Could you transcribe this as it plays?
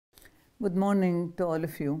Good morning to all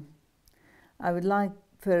of you. I would like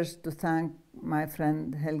first to thank my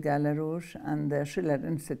friend Helga LaRouche and the Schiller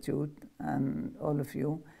Institute and all of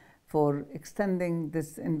you for extending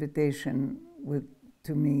this invitation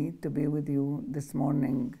to me to be with you this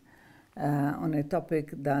morning on a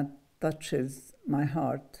topic that touches my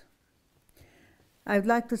heart. I'd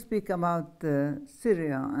like to speak about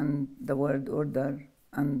Syria and the world order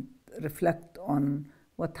and reflect on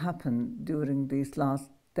what happened during these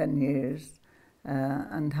last 10 years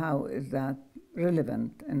and how is that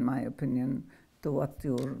relevant, in my opinion, to what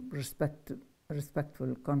your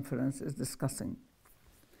respectful conference is discussing.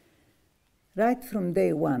 Right from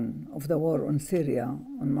day one of the war on Syria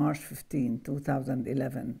on March 15,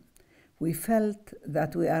 2011, we felt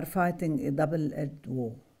that we are fighting a double-edged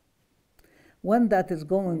war. One that is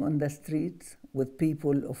going on the streets with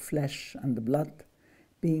people of flesh and blood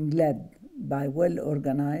being led by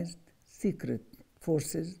well-organized, secret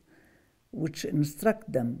forces which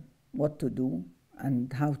instruct them what to do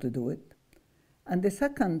and how to do it. And the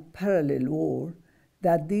second parallel war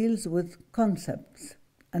that deals with concepts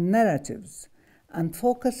and narratives and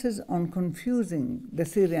focuses on confusing the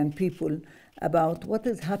Syrian people about what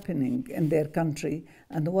is happening in their country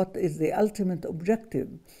and what is the ultimate objective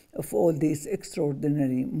of all these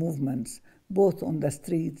extraordinary movements, both on the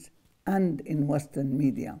streets and in Western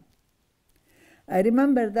media. I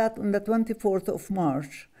remember that on the 24th of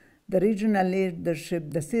March, the regional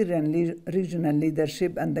leadership, the Syrian regional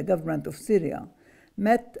leadership and the government of Syria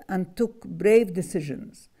met and took brave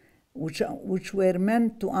decisions which were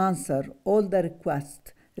meant to answer all the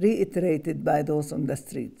requests reiterated by those on the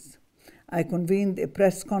streets. I convened a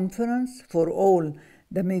press conference for all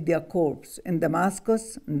the media corps in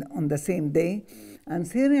Damascus on the same day, and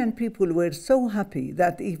Syrian people were so happy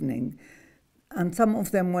that evening, and some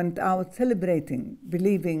of them went out celebrating,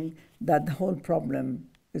 believing that the whole problem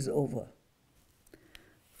is over.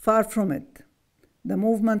 Far from it. The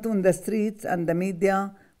movement on the streets and the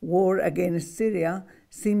media war against Syria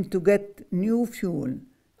seemed to get new fuel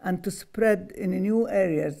and to spread in new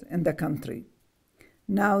areas in the country.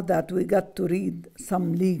 Now that we got to read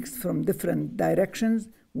some leaks from different directions,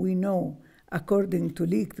 we know, according to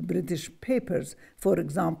leaked British papers, for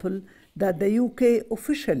example, that the UK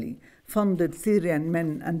officially funded Syrian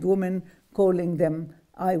men and women, calling them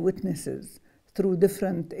eyewitnesses, through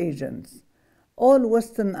different agents. All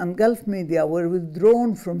Western and Gulf media were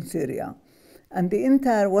withdrawn from Syria, and the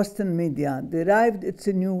entire Western media derived its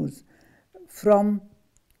news from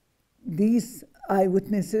these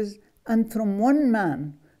eyewitnesses and from one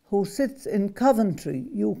man who sits in Coventry,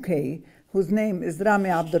 UK, whose name is Rami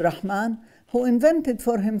Abdurrahman, who invented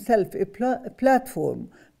for himself a platform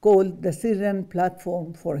called the Syrian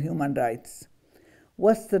Platform for Human Rights.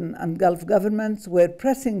 Western and Gulf governments were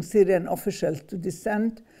pressing Syrian officials to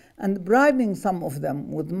dissent and bribing some of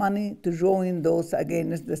them with money to join those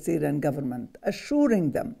against the Syrian government,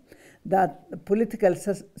 assuring them that the political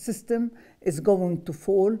system is going to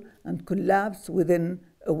fall and collapse within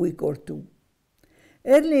a week or two.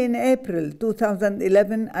 Early in April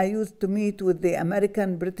 2011, I used to meet with the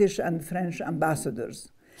American, British, and French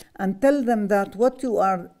ambassadors and tell them that what you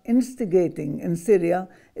are instigating in Syria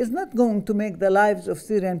is not going to make the lives of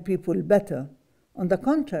Syrian people better. On the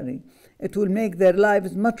contrary, it will make their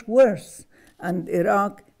lives much worse, and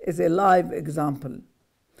Iraq is a live example.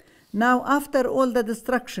 Now, after all the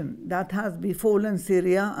destruction that has befallen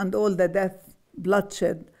Syria and all the death,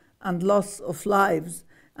 bloodshed, and loss of lives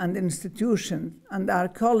and institutions and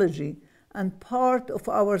archaeology and part of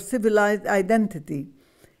our civilized identity,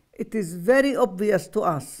 it is very obvious to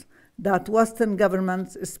us that Western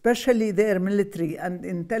governments, especially their military and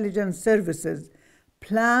intelligence services,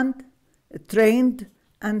 planned, trained,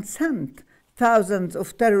 and sent thousands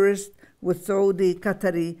of terrorists with Saudi,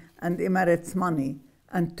 Qatari, and Emirates money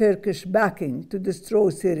and Turkish backing to destroy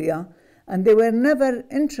Syria, and they were never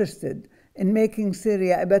interested in making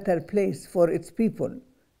Syria a better place for its people.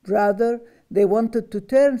 Rather, they wanted to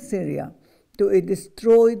turn Syria to a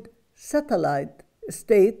destroyed satellite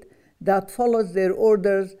state that follows their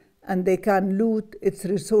orders, and they can loot its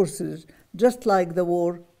resources, just like the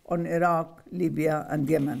war on Iraq, Libya, and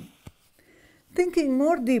Yemen. Thinking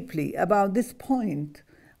more deeply about this point,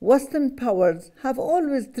 Western powers have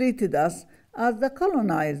always treated us as the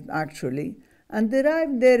colonized, actually, and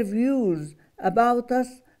derived their views about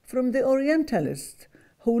us from the Orientalists,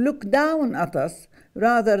 who look down at us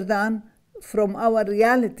rather than from our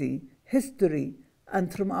reality, history,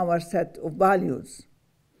 and from our set of values.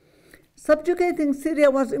 Subjugating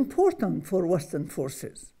Syria was important for Western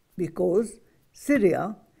forces because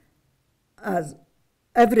Syria, as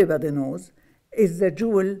everybody knows, is the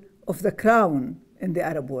jewel of the crown in the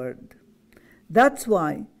Arab world. That's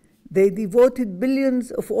why they devoted billions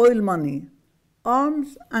of oil money,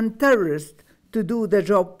 arms, and terrorists to do the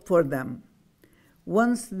job for them.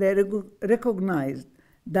 Once they recognized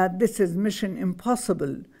that this is mission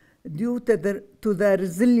impossible due to the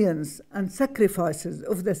resilience and sacrifices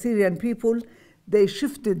of the Syrian people, they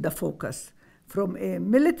shifted the focus from a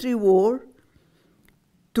military war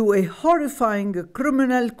to a horrifying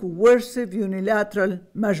criminal, coercive, unilateral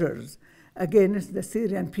measures against the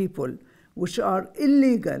Syrian people, which are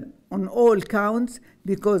illegal on all counts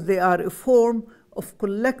because they are a form of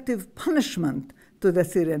collective punishment to the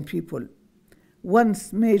Syrian people.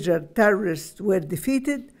 Once major terrorists were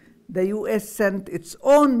defeated, the US sent its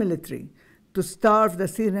own military to starve the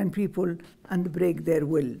Syrian people and break their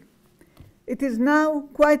will. It is now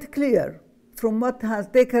quite clear from what has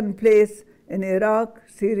taken place in Iraq,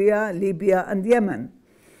 Syria, Libya, and Yemen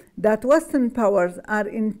that Western powers are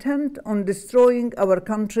intent on destroying our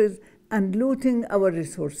countries and looting our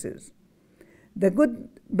resources. The good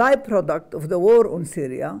byproduct of the war on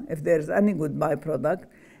Syria, if there is any good byproduct,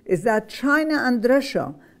 is that China and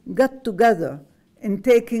Russia got together in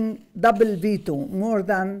taking double veto more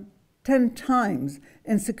than 10 times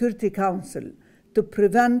in Security Council to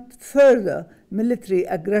prevent further military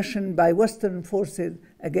aggression by Western forces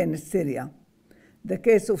against Syria. The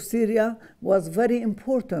case of Syria was very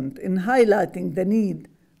important in highlighting the need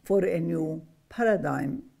for a new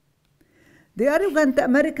paradigm. The arrogant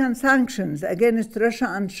American sanctions against Russia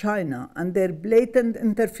and China and their blatant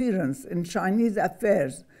interference in Chinese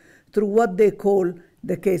affairs through what they call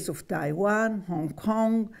the case of Taiwan, Hong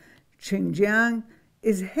Kong, Xinjiang,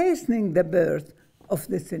 is hastening the birth of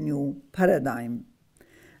this new paradigm.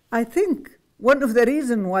 I think one of the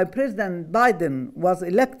reasons why President Biden was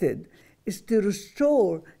elected is to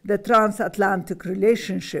restore the transatlantic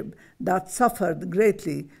relationship that suffered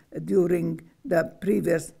greatly during the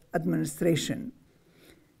previous administration.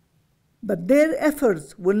 But their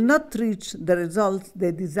efforts will not reach the results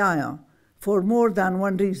they desire for more than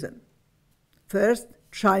one reason. First,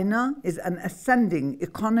 China is an ascending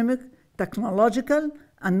economic, technological,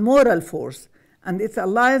 and moral force, and its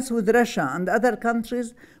alliance with Russia and other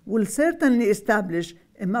countries will certainly establish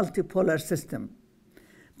a multipolar system.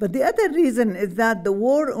 But the other reason is that the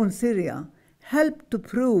war on Syria helped to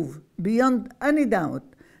prove beyond any doubt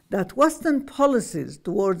that Western policies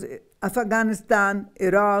towards Afghanistan,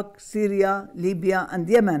 Iraq, Syria, Libya, and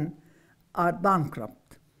Yemen are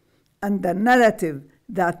bankrupt, and the narrative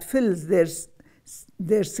that fills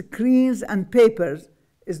their screens and papers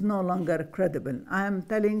is no longer credible. I am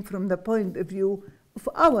telling from the point of view of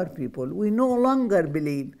our people. We no longer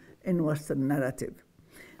believe in Western narrative.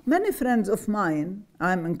 Many friends of mine,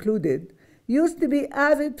 I'm included, used to be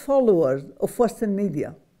avid followers of Western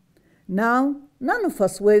media. Now, none of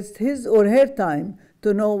us wastes his or her time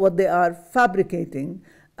to know what they are fabricating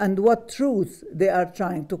and what truths they are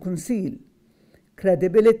trying to conceal.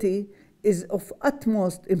 Credibility is of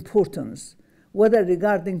utmost importance, whether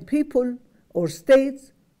regarding people or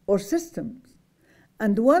states or systems.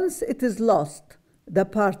 And once it is lost, the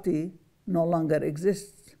party no longer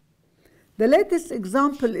exists. The latest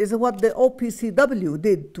example is what the OPCW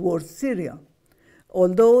did towards Syria.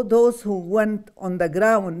 Although those who went on the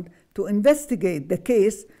ground to investigate the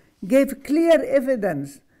case gave clear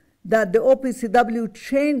evidence that the OPCW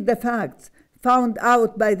changed the facts found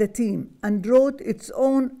out by the team and wrote its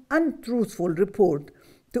own untruthful report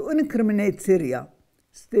to incriminate Syria.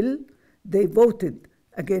 Still, they voted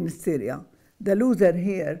against Syria. The loser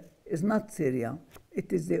here is not Syria,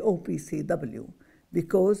 it is the OPCW,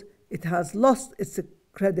 because it has lost its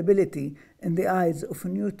credibility in the eyes of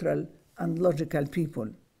neutral and logical people.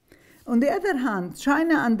 On the other hand,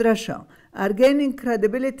 China and Russia are gaining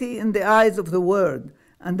credibility in the eyes of the world,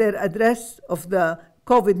 and their address of the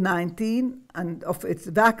COVID-19 and of its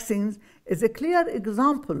vaccines is a clear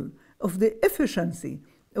example of the efficiency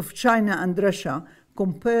of China and Russia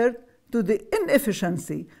compared to the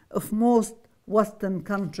inefficiency of most Western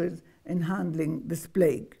countries in handling this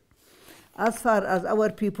plague. As far as our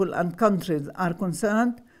people and countries are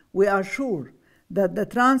concerned, we are sure that the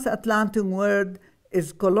transatlantic world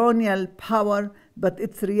is colonial power, but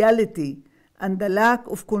its reality and the lack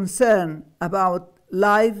of concern about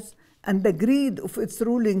lives and the greed of its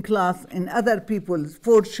ruling class in other people's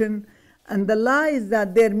fortune and the lies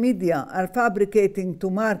that their media are fabricating to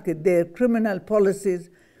market their criminal policies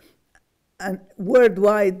and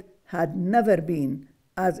worldwide had never been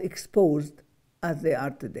as exposed as they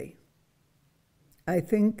are today. I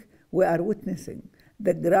think we are witnessing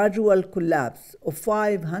the gradual collapse of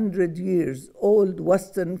 500 years old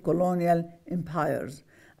Western colonial empires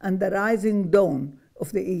and the rising dawn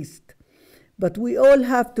of the East. But we all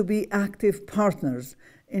have to be active partners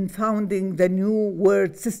in founding the new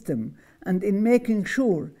world system and in making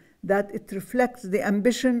sure that it reflects the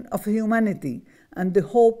ambition of humanity and the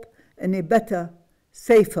hope in a better,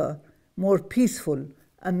 safer, more peaceful,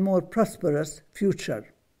 and more prosperous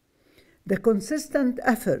future. The consistent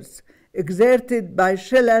efforts exerted by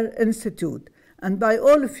Schiller Institute and by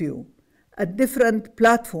all of you at different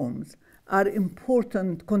platforms are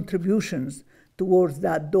important contributions towards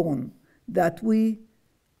that dawn that we,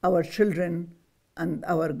 our children, and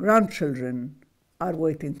our grandchildren are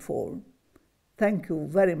waiting for. Thank you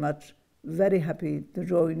very much. Very happy to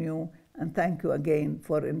join you, and thank you again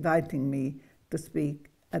for inviting me to speak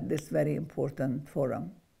at this very important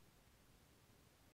forum.